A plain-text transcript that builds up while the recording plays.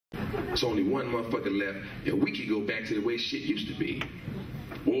There's only one motherfucker left, and we could go back to the way shit used to be.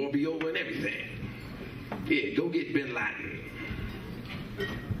 War be over and everything. Yeah, go get Bin Laden.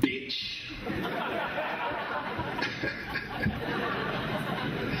 Bitch.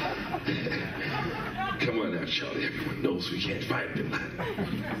 Come on now, Charlie. Everyone knows we can't find Bin Laden.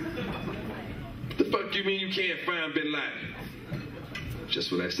 The fuck you mean you can't find Bin Laden? Just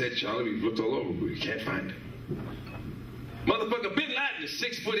what I said, Charlie. We've looked all over, but we can't find him. Motherfucker, Bin Laden is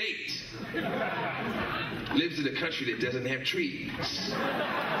 6'8". Lives in a country that doesn't have trees.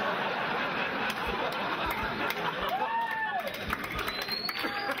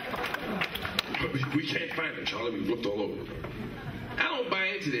 We can't find him, Charlie. We've looked all over. I don't buy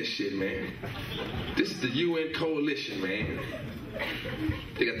into this shit, man. This is the UN coalition, man.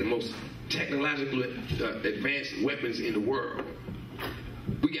 They got the most technologically advanced weapons in the world.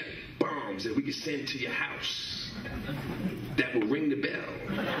 We got bombs that we can send to your house that will ring the bell.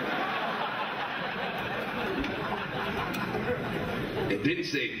 And then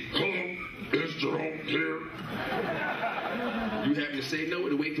say, hello, is Jerome here? You happen to say no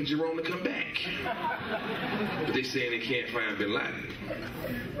to wait for Jerome to come back. But they saying they can't find Bin Laden.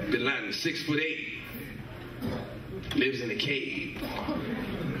 Bin Laden is 6'8". Lives in a cave.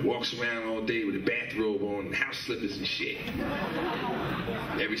 Walks around all day with a bathrobe on and house slippers and shit.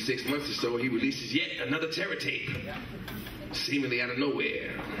 Every 6 months or so, he releases yet another terror tape. Seemingly out of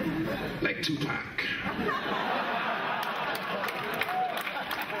nowhere. Like Tupac.